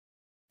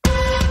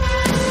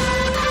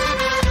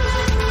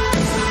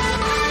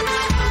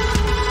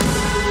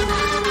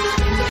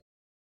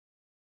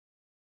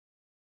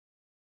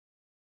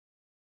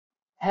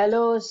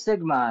Hello,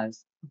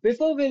 Sigmas.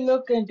 Before we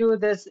look into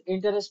this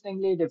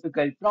interestingly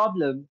difficult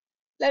problem,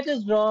 let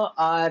us draw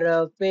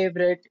our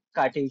favorite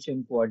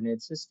Cartesian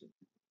coordinate system.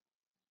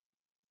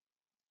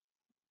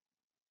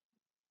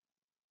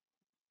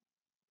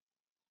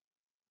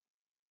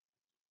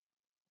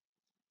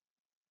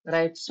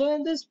 Right. So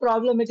in this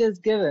problem, it is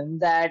given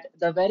that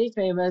the very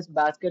famous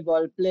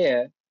basketball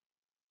player,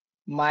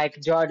 Mike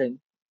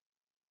Jordan,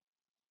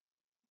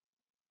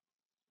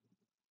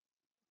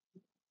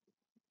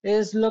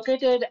 is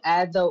located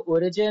at the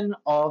origin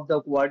of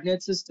the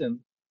coordinate system.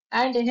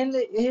 And in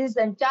his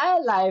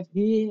entire life,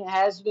 he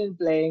has been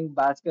playing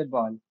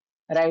basketball,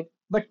 right?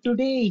 But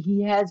today,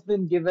 he has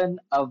been given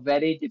a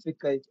very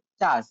difficult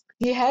task.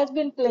 He has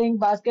been playing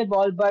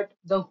basketball, but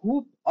the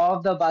hoop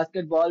of the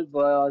basketball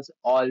was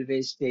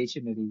always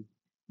stationary.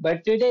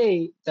 But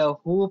today, the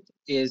hoop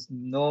is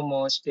no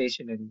more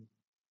stationary.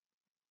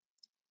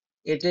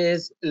 It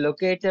is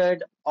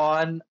located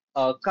on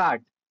a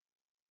cart.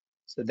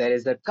 So there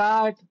is a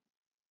cart,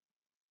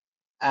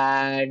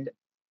 and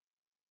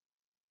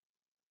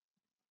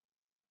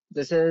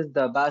this is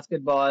the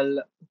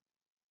basketball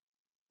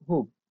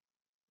hoop,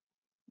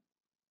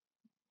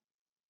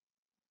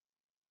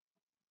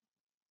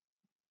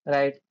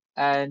 right?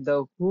 And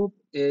the hoop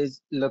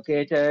is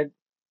located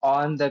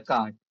on the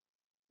cart,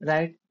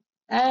 right?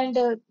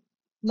 And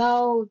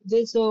now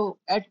this so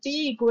at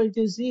t equal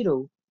to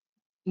 0,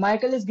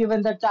 Michael is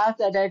given the task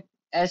that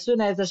as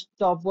soon as the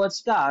stopwatch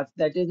starts,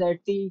 that is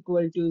at t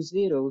equal to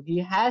 0, he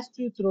has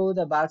to throw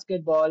the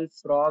basketball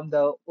from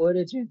the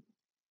origin.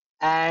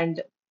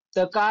 And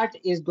the cart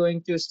is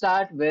going to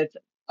start with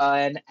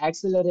an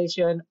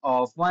acceleration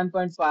of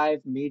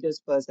 1.5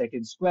 meters per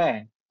second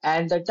square.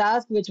 And the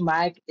task which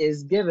Mike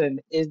is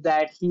given is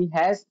that he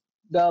has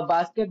the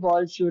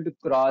basketball should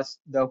cross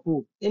the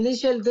hoop.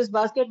 This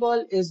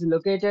basketball is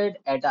located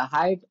at a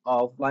height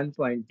of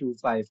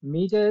 1.25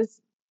 meters.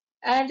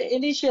 And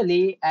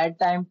initially, at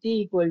time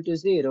t equal to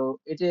 0,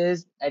 it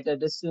is at a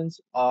distance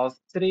of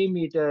 3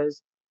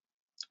 meters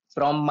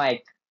from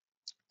Mike.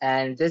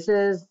 And this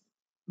is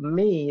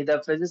me,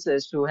 the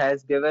physicist, who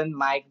has given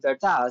Mike the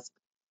task.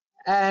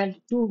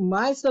 And to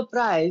my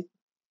surprise,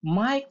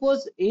 Mike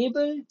was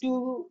able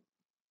to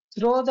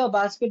throw the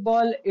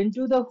basketball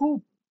into the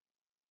hoop.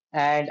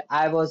 And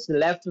I was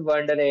left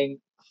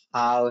wondering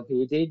how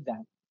he did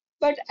that.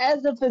 But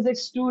as a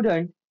physics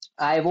student,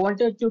 I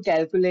wanted to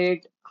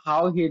calculate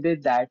how he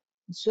did that.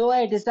 So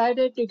I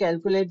decided to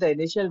calculate the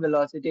initial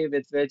velocity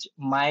with which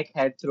Mike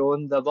had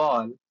thrown the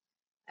ball.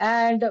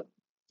 And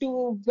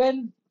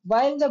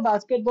while the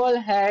basketball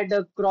had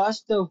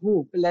crossed the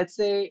hoop, let's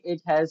say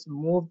it has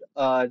moved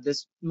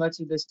this much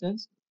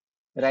distance,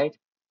 right?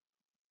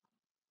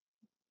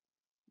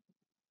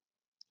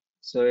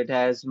 So it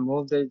has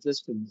moved the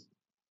distance.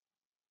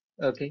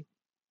 Okay.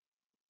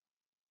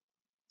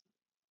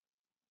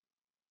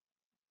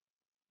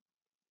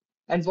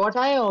 And what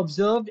I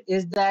observed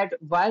is that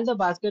while the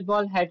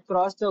basketball had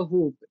crossed the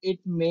hoop, it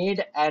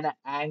made an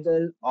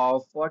angle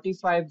of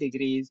 45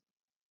 degrees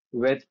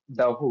with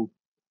the hoop.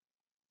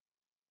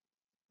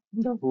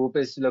 The hoop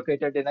is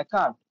located in a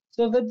cart.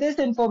 So with this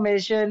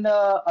information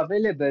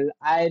available,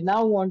 I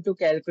now want to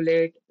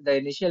calculate the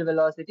initial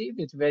velocity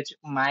with which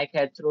Mike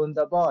had thrown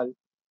the ball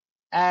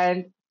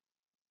and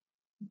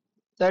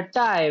the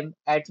time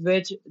at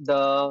which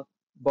the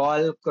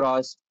ball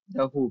crossed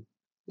the hoop.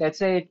 Let's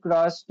say it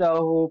crossed the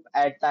hoop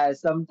at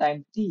some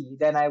time t,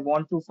 then I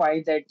want to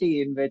find that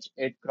t in which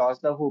it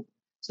crossed the hoop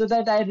so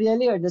that I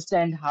really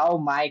understand how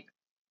Mike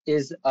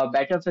is a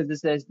better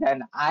physicist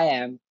than I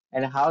am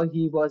and how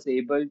he was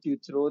able to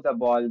throw the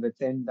ball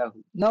within the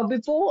hoop. Now,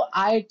 before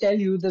I tell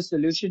you the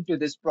solution to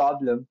this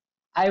problem,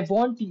 I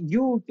want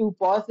you to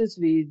pause this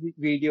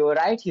video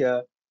right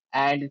here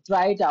and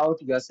try it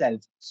out yourself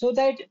so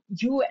that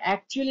you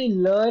actually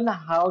learn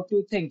how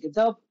to think.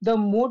 The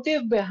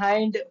motive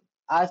behind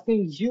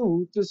asking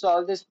you to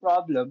solve this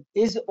problem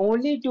is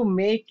only to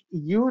make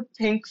you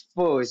think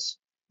first,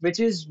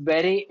 which is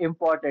very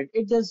important.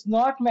 It does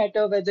not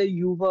matter whether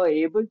you were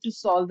able to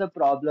solve the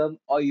problem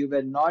or you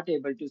were not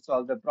able to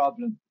solve the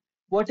problem.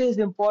 What is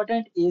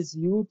important is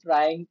you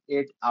trying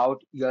it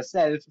out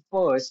yourself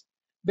first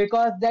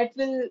because that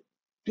will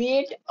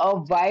create a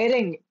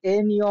wiring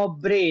in your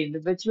brain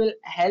which will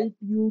help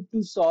you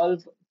to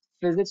solve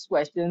physics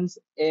questions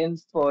in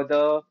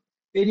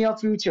your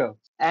future.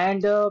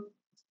 And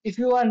if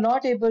you are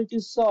not able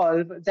to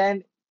solve,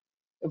 then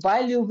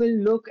while you will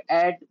look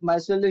at my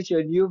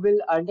solution, you will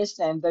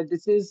understand that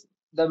this is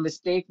the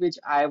mistake which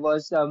I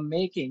was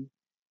making,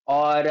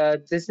 or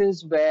this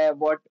is where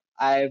what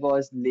I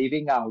was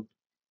leaving out.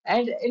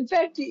 And in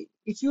fact,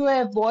 if you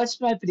have watched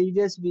my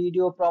previous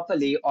video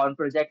properly on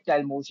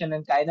projectile motion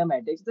and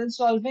kinematics, then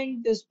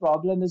solving this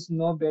problem is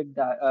no big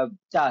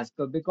task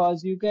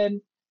because you can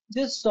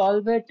just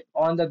solve it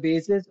on the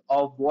basis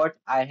of what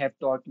I have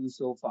taught you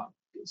so far.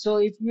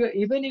 So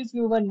even if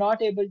you were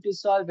not able to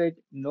solve it,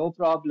 no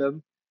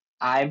problem.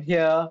 I'm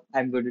here.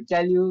 I'm going to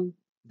tell you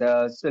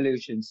the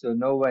solution. So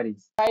no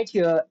worries. Right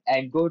here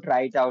and go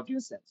try it out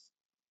yourself.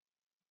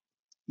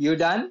 You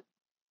done?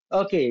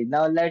 Okay,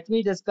 now let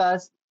me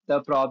discuss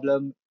the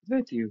problem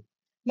with you.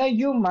 Now,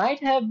 you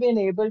might have been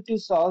able to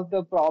solve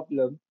the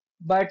problem,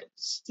 but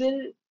still,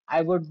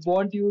 I would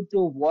want you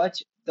to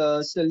watch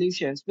the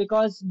solutions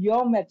because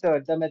your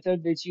method, the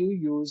method which you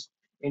use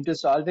into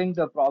solving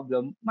the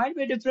problem, might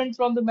be different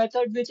from the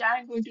method which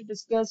I'm going to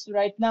discuss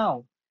right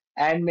now.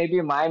 And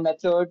maybe my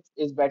method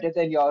is better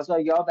than yours, or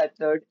your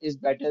method is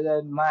better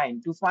than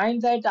mine. To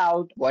find that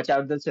out, watch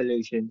out the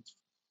solution.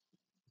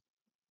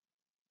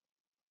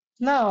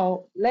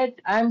 Now,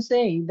 I'm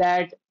saying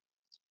that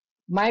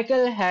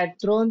Michael had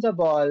thrown the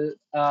ball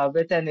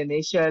with an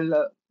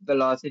initial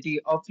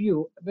velocity of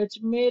u, which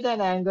made an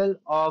angle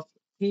of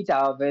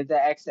theta with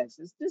the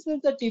x-axis. This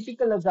is the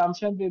typical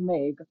assumption we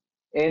make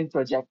in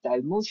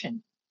projectile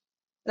motion.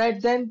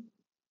 Right then,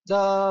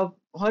 the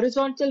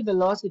horizontal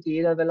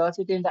velocity, the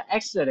velocity in the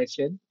x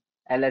direction,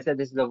 and let's say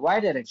this is the y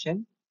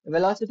direction, the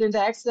velocity in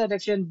the x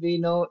direction we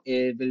know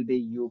it will be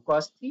u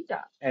cos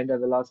theta, and the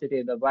velocity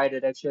in the y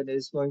direction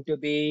is going to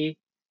be,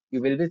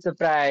 you will be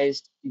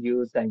surprised,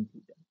 u sin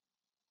theta.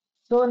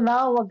 So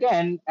now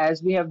again,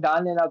 as we have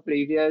done in our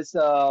previous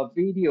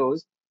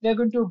videos, we're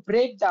going to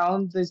break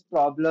down this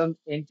problem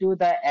into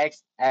the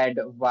x and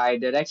y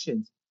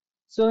directions.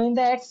 So in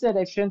the x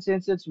direction,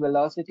 since its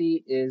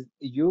velocity is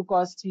u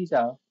cos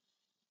theta,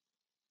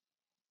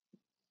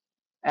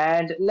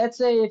 and let's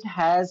say it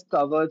has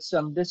covered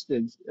some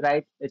distance,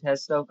 right? It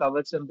has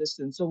covered some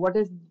distance. So what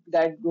is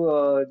that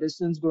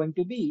distance going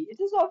to be?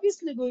 It is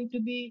obviously going to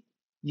be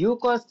u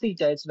cos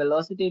theta, its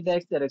velocity in the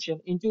x direction,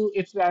 into,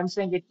 if I'm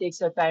saying it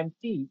takes a time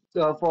t.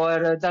 So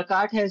for the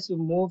cart has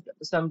moved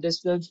some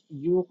distance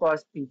u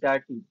cos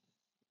theta t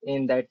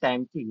in that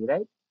time t,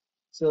 right?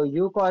 So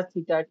u cos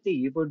theta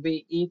t would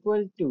be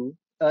equal to,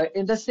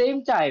 in the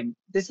same time,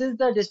 this is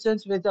the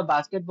distance which the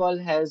basketball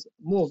has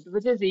moved,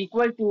 which is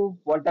equal to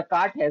what the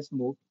cart has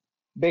moved.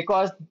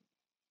 Because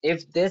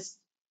if this,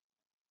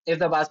 if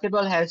the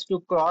basketball has to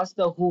cross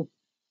the hoop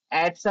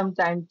at some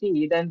time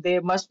t, then they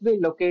must be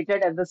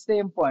located at the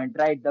same point,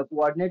 right? The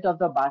coordinate of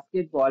the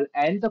basketball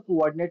and the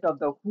coordinate of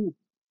the hoop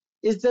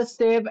is the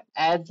same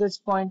at this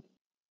point.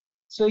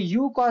 So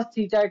u cos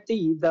theta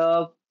t,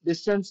 the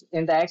distance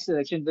in the x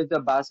direction which the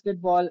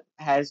basketball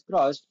has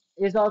crossed,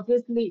 is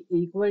obviously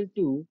equal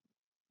to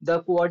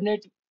the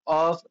coordinate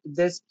of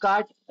this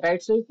cut,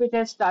 right? So if it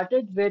has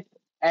started with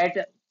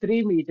at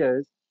 3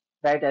 meters,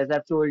 right, as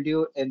I've told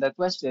you in the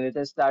question, it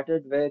has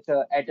started with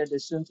at a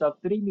distance of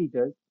 3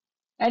 meters,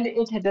 and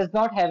it does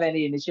not have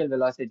any initial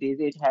velocities.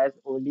 It has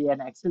only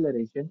an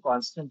acceleration,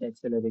 constant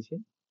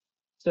acceleration.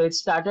 So it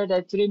started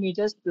at 3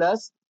 meters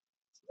plus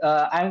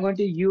I'm going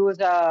to use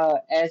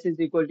s is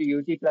equal to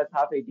ut plus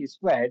half at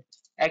squared.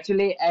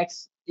 Actually,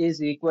 x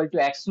is equal to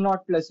x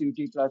naught plus ut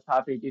plus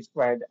half at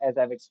squared, as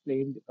I've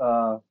explained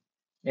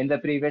in the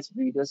previous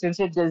video. Since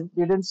it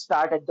didn't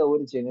start at the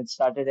origin, it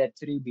started at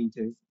 3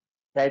 meters,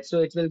 right? So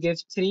it will give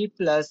 3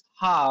 plus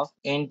half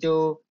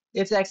into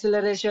its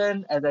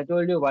acceleration, as I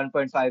told you,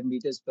 1.5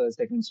 meters per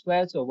second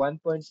square. So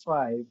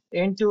 1.5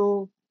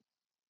 into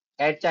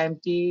at time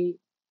t,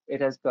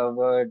 it has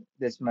covered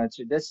this much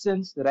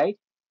distance, right?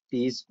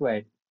 T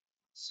squared.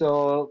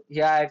 So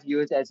here I've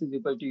used s is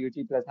equal to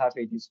ut plus half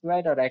at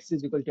squared, or x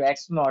is equal to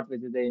x naught,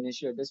 which is the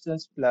initial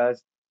distance,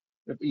 plus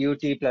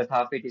ut plus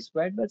half at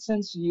squared. But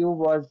since u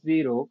was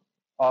 0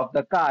 of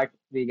the cart,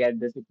 we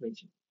get this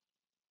equation.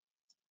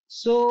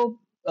 So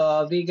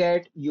we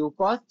get u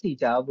cos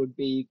theta would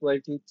be equal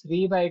to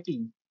 3 by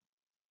t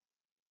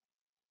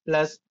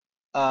plus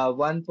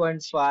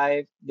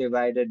 1.5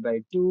 divided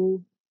by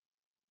 2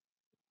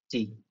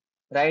 t.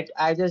 Right?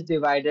 I just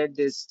divided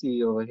this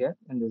t over here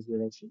in this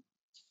direction.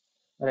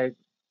 Right?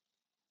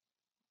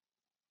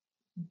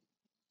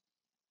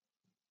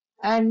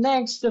 And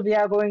next, we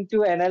are going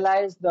to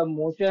analyze the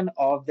motion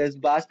of this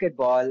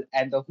basketball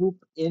and the hoop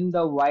in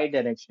the y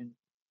direction.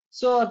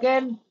 So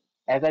again,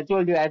 as I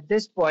told you, at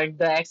this point,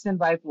 the x and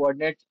y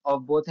coordinates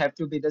of both have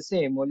to be the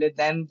same. Only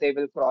then they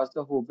will cross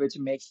the hoop, which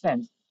makes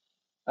sense.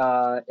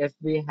 If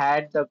we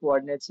had the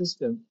coordinate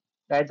system,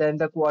 right, then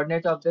the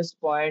coordinate of this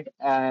point,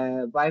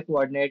 y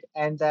coordinate,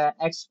 and the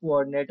x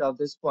coordinate of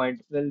this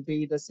point will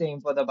be the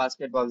same for the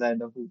basketball and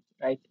the hoop,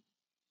 right?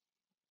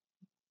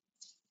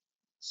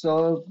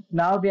 So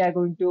now we are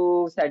going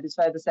to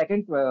satisfy the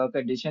second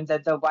condition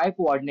that the y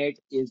coordinate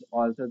is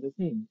also the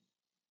same.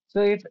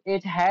 So if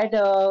it had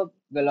a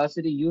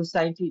velocity u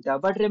sine theta,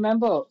 but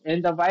remember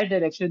in the y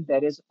direction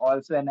there is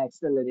also an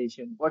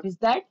acceleration. What is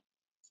that?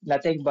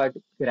 Nothing but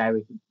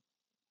gravity.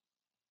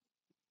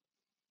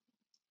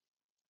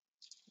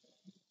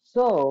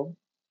 So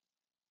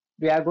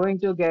we are going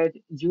to get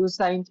u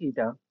sine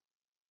theta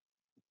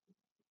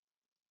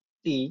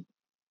t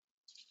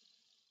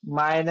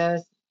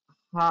minus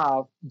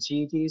half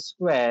gt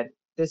square.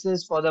 This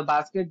is for the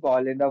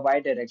basketball in the y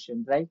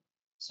direction, right?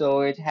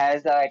 So it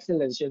has the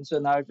acceleration. So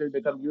now it will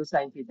become u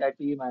sine theta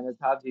t minus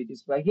half gt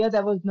square. Here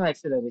there was no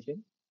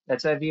acceleration.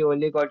 That's why we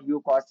only got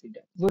u cos theta.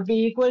 Would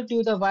be equal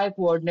to the y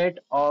coordinate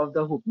of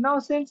the hoop. Now,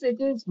 since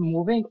it is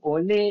moving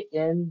only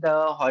in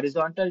the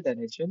horizontal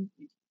direction,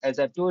 as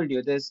I told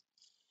you, this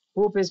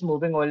hoop is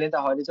moving only in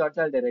the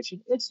horizontal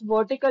direction, its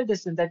vertical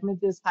distance, that means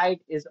this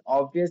height, is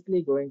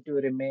obviously going to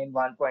remain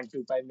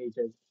 1.25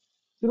 meters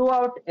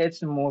throughout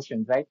its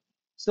motion, right?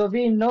 So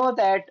we know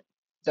that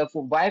the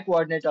y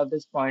coordinate of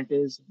this point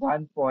is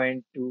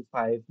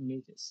 1.25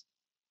 meters.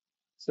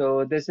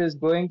 So this is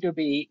going to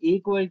be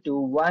equal to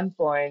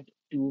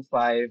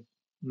 1.25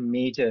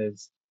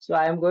 meters. So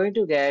I'm going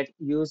to get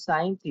u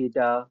sine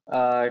theta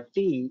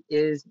t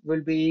is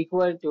will be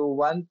equal to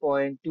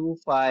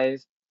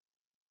 1.25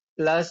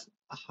 plus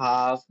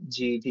half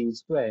gt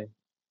square,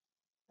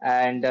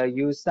 and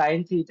u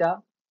sine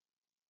theta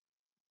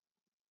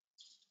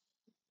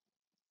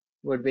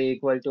would be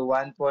equal to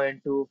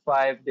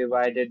 1.25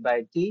 divided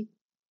by t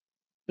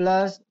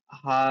plus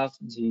half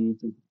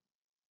gt.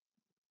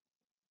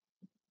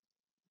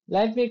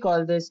 Let me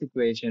call this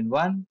equation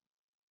 1,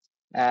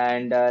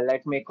 and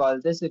let me call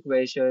this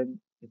equation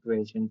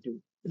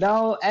 2.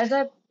 Now, as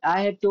I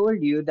had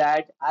told you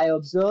that I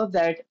observed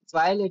that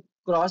while it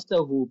crossed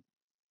the hoop,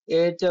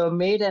 it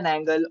made an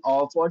angle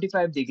of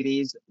 45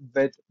 degrees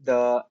with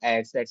the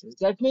x-axis.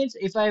 That means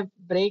if I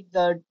break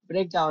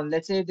down,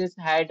 let's say this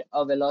had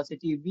a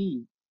velocity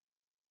v,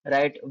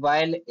 right?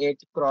 While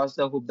it crossed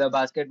the hoop, the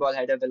basketball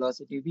had a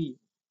velocity v.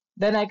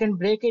 Then I can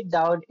break it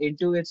down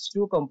into its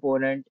two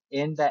component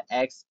in the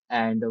x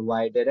and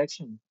y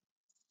direction.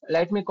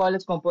 Let me call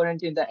its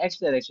component in the x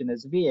direction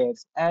as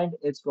Vx and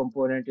its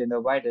component in the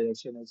y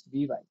direction as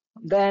Vy.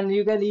 Then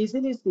you can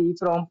easily see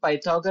from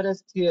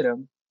Pythagoras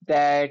theorem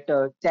that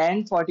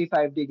tan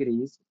 45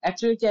 degrees,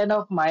 actually tan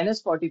of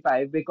minus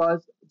 45,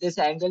 because this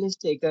angle is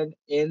taken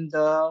in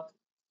the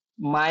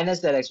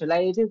minus direction.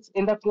 Like it is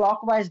in the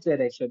clockwise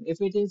direction.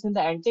 If it is in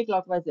the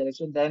anti-clockwise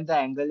direction, then the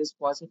angle is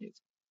positive.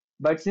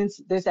 But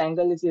since this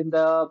angle is in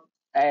the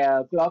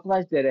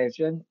clockwise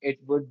direction, it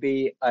would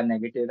be a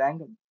negative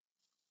angle.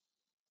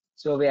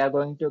 So we are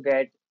going to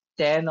get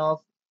tan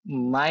of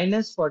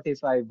minus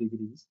 45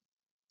 degrees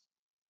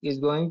is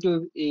going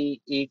to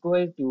be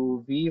equal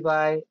to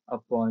Vy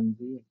upon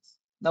Vx.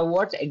 Now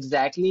what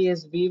exactly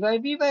is Vy?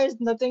 Vy is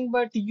nothing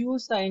but u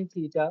sine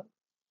theta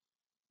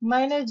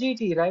minus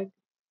gt, right?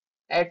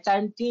 At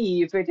time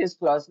t, if it is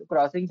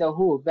crossing the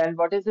hoop, then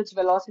what is its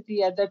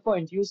velocity at that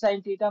point? U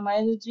sine theta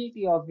minus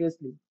gt,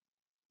 obviously.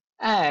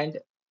 And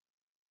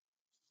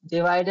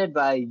divided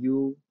by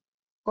u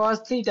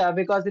cos theta,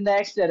 because in the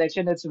x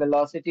direction, its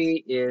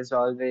velocity is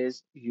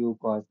always u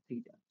cos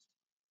theta.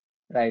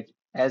 Right.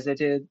 As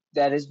it is,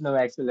 there is no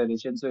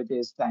acceleration, so it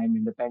is time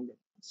independent.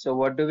 So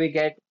what do we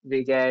get?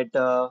 We get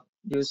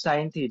u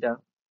sine theta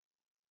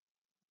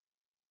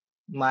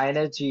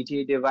minus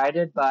gt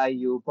divided by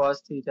u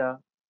cos theta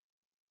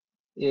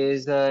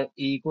is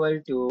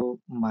equal to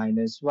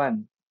minus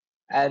 1.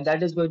 And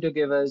that is going to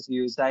give us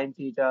u sine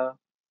theta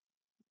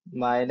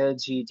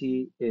minus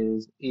gt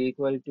is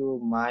equal to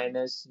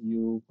minus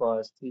u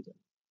cos theta.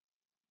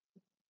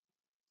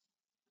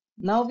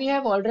 Now we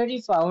have already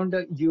found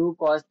u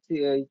cos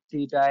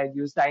theta and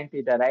u sine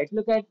theta, right?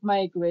 Look at my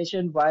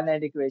equation 1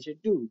 and equation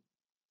 2.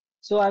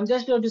 So I'm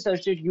just going to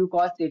substitute u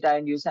cos theta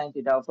and u sin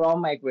theta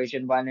from my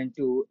equation 1 and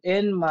 2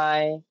 in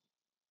my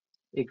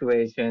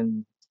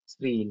equation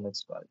 3,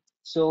 let's call it.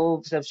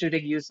 So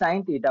substituting u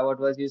sin theta, what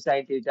was u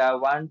sin theta?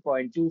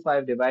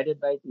 1.25 divided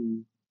by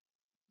t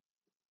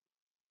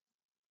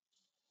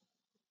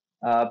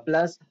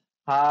plus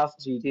half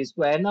gt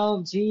square.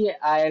 Now g,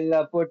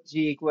 I'll put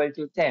g equal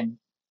to 10,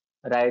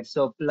 right?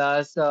 So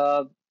plus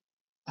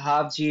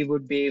half g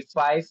would be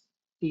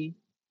 5t,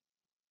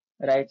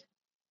 right?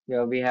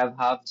 Here we have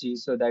half g,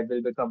 so that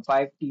will become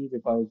 5t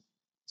because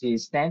g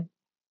is 10.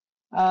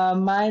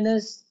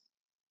 Minus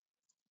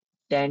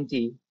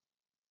 10t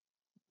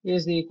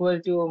is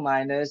equal to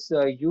minus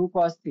u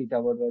cos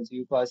theta. What was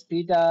u cos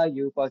theta?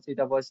 U cos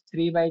theta was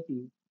 3 by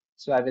t.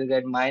 So I will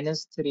get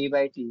minus 3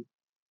 by t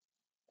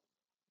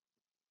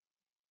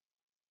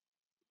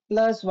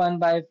plus 1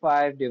 by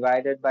 5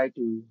 divided by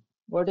 2.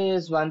 What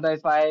is 1 by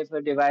 5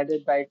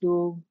 divided by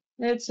 2?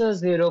 It's a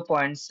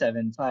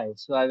 0.75.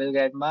 So I will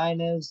get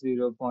minus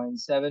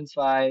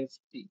 0.75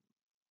 t.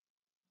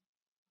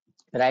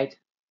 Right?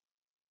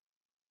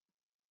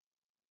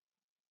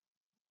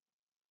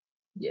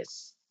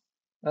 Yes.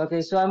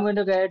 Okay, so I'm going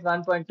to get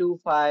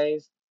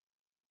 1.25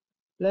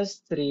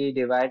 plus 3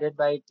 divided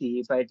by t.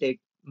 If I take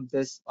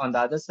this on the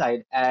other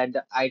side and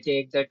I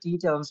take the t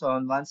terms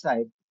on one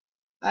side,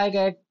 I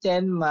get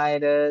 10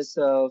 minus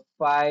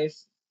 5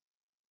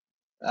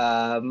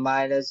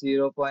 minus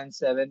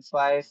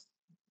 0.75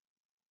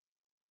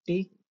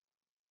 t.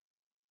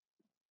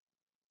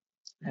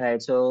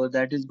 Right, so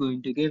that is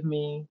going to give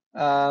me,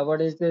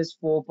 what is this,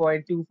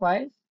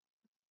 4.25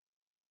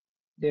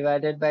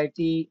 divided by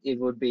t. It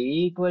would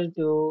be equal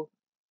to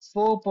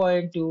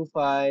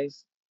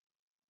 4.25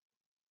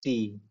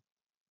 t.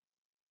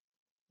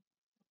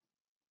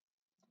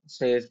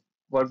 So if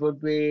what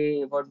would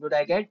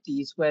I get?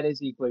 T square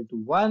is equal to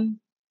 1,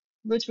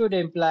 which would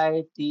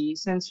imply t,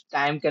 since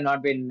time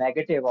cannot be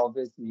negative,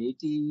 obviously,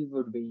 t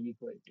would be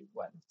equal to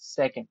 1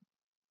 second.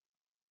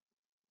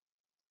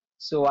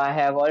 So I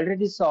have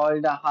already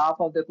solved a half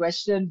of the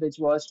question, which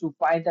was to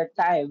find the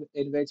time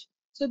in which.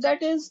 So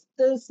that is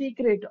the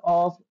secret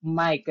of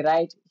Mike,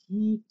 right?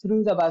 He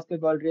threw the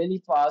basketball really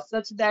fast,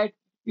 such that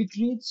it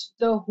reached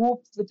the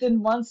hoop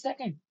within 1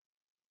 second,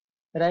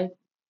 right?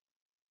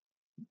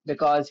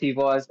 Because he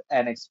was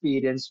an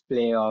experienced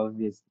player,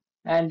 obviously.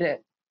 And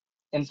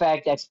in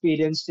fact,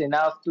 experienced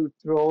enough to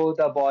throw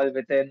the ball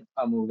within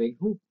a moving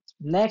hoop.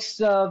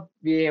 Next,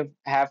 we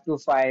have to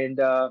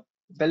find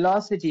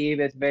velocity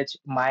with which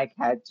Mike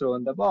had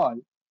thrown the ball.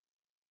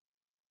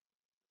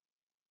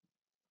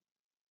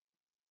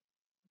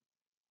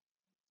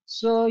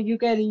 So you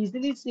can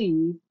easily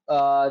see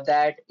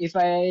that if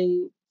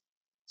I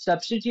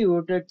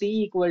substitute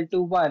t equal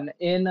to 1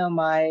 in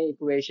my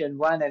equation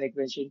 1 and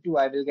equation 2,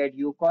 I will get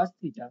u cos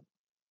theta.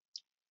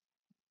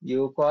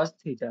 U cos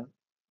theta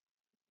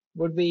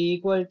would be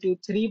equal to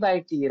 3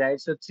 by t,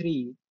 right? So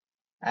 3.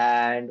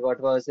 And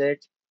what was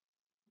it?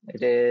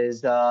 It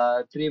is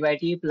 3 by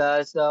t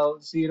plus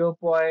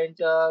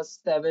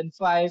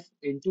 0.75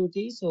 into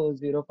t, so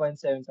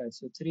 0.75.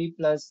 So 3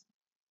 plus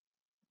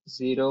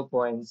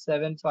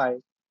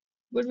 0.75,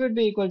 which would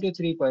be equal to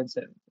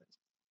 3.75.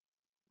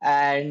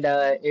 And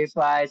if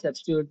I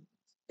substitute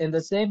in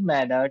the same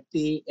manner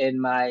t in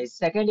my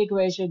second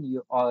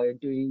equation or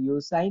to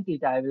use sine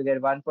theta, I will get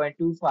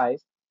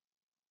 1.25,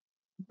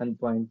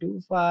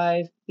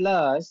 1.25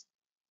 plus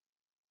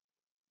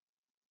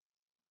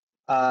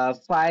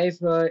 5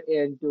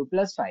 into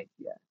plus 5.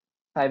 Yeah.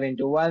 5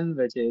 into 1,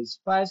 which is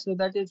 5. So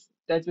that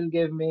will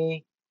give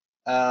me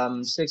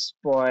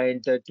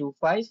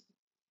 6.25.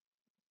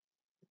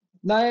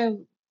 Now,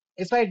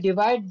 if I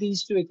divide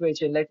these two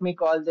equations, let me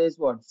call this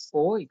what?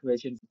 4,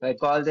 equation 4. If I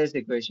call this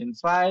equation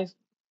 5,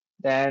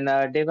 then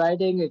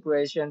dividing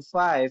equation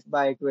 5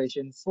 by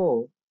equation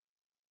 4,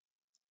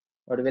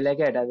 what will I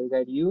get? I will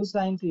get u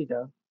sine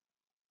theta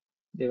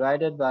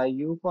divided by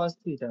u cos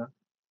theta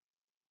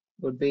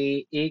would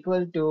be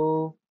equal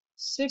to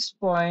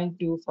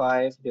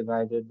 6.25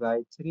 divided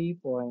by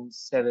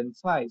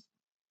 3.75.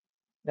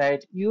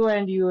 Right? U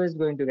and U is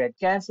going to get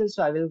cancelled,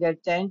 so I will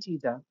get tan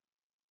theta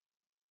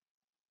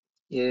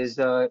is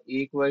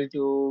equal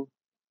to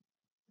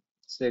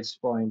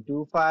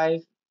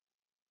 6.25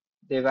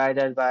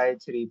 divided by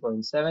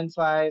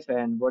 3.75.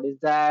 And what is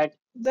that?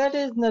 That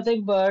is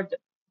nothing but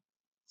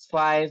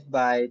 5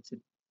 by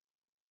 3.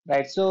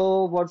 Right.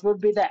 So what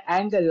would be the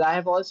angle? I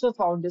have also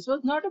found this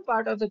was not a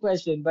part of the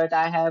question, but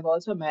I have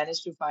also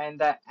managed to find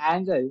the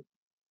angle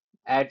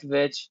at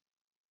which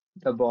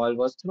the ball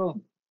was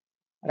thrown.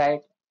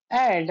 Right.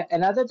 And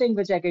another thing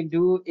which I can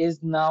do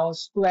is now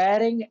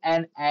squaring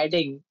and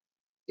adding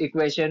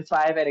equation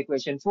 5 and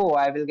equation 4.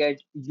 I will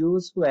get u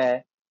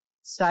square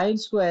sine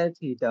square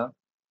theta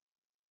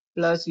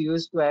plus u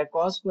square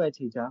cos square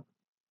theta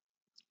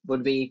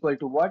would be equal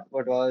to what?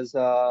 What was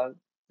the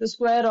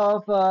square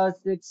of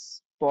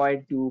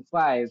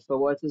 6.25? So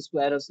what's the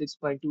square of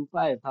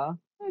 6.25, huh?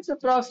 It's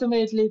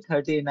approximately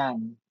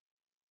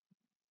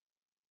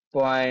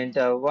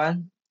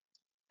 39.1.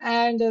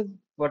 And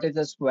what is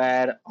the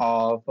square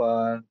of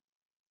what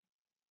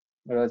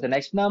was the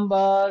next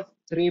number?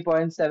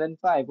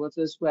 3.75. What's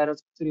the square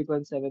of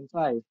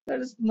 3.75?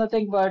 That is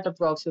nothing but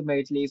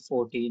approximately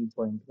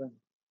 14.1.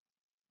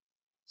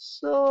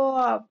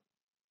 So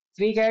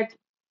we get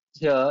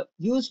here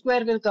u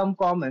square will come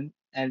common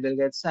and we'll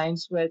get sine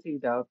square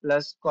theta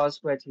plus cos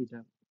square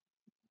theta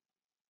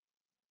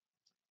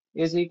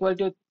is equal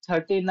to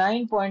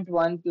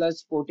 39.1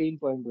 plus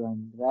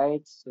 14.1,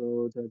 right?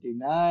 So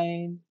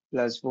 39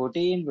 plus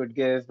 14 would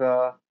give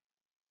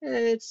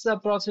it's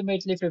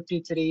approximately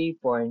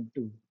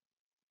 53.2.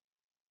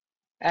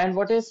 And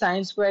what is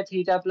sine square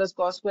theta plus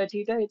cos square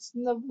theta? It's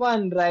the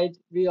one, right?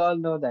 We all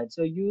know that.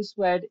 So u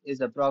squared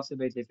is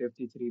approximately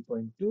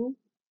 53.2.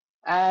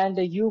 And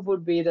u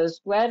would be the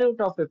square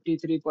root of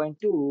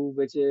 53.2,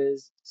 which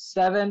is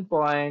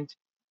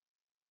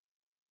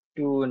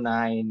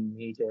 7.29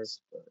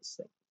 meters per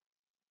second.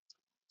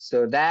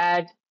 So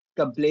that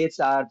completes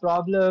our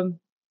problem,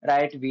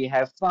 right? We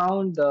have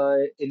found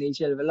the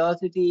initial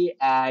velocity,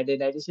 and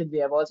in addition, we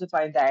have also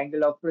found the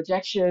angle of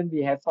projection.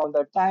 We have found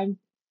the time,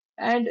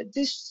 and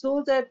this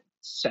shows that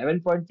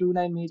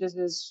 7.29 meters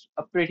is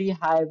a pretty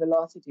high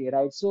velocity,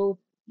 right? So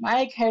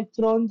Mike had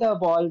thrown the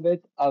ball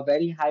with a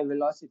very high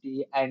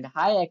velocity and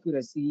high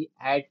accuracy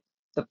at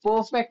the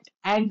perfect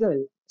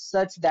angle,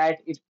 such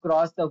that it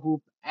crossed the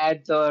hoop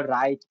at the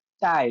right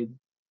time,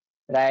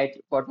 right?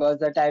 What was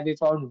the time we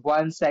found?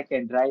 1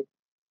 second, right?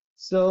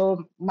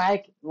 So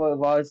Mike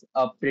was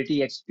a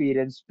pretty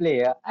experienced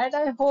player, and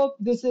I hope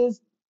this is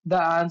the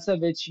answer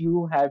which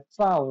you had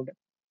found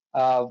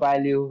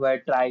while you were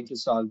trying to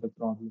solve the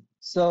problem.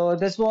 So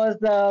this was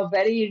the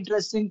very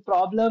interesting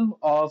problem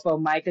of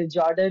Michael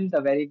Jordan,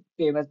 the very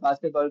famous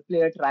basketball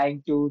player,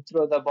 trying to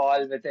throw the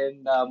ball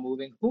within the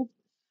moving hoop.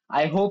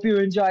 I hope you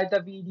enjoyed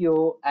the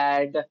video,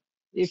 and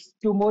if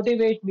to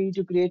motivate me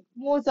to create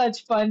more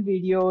such fun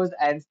videos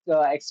and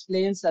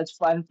explain such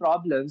fun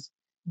problems,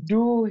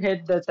 do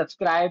hit the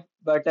subscribe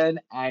button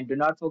and do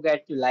not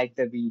forget to like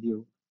the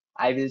video.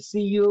 I will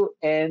see you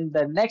in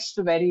the next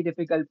very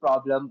difficult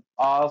problem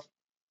of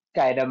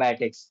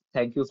kinematics.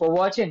 Thank you for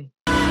watching.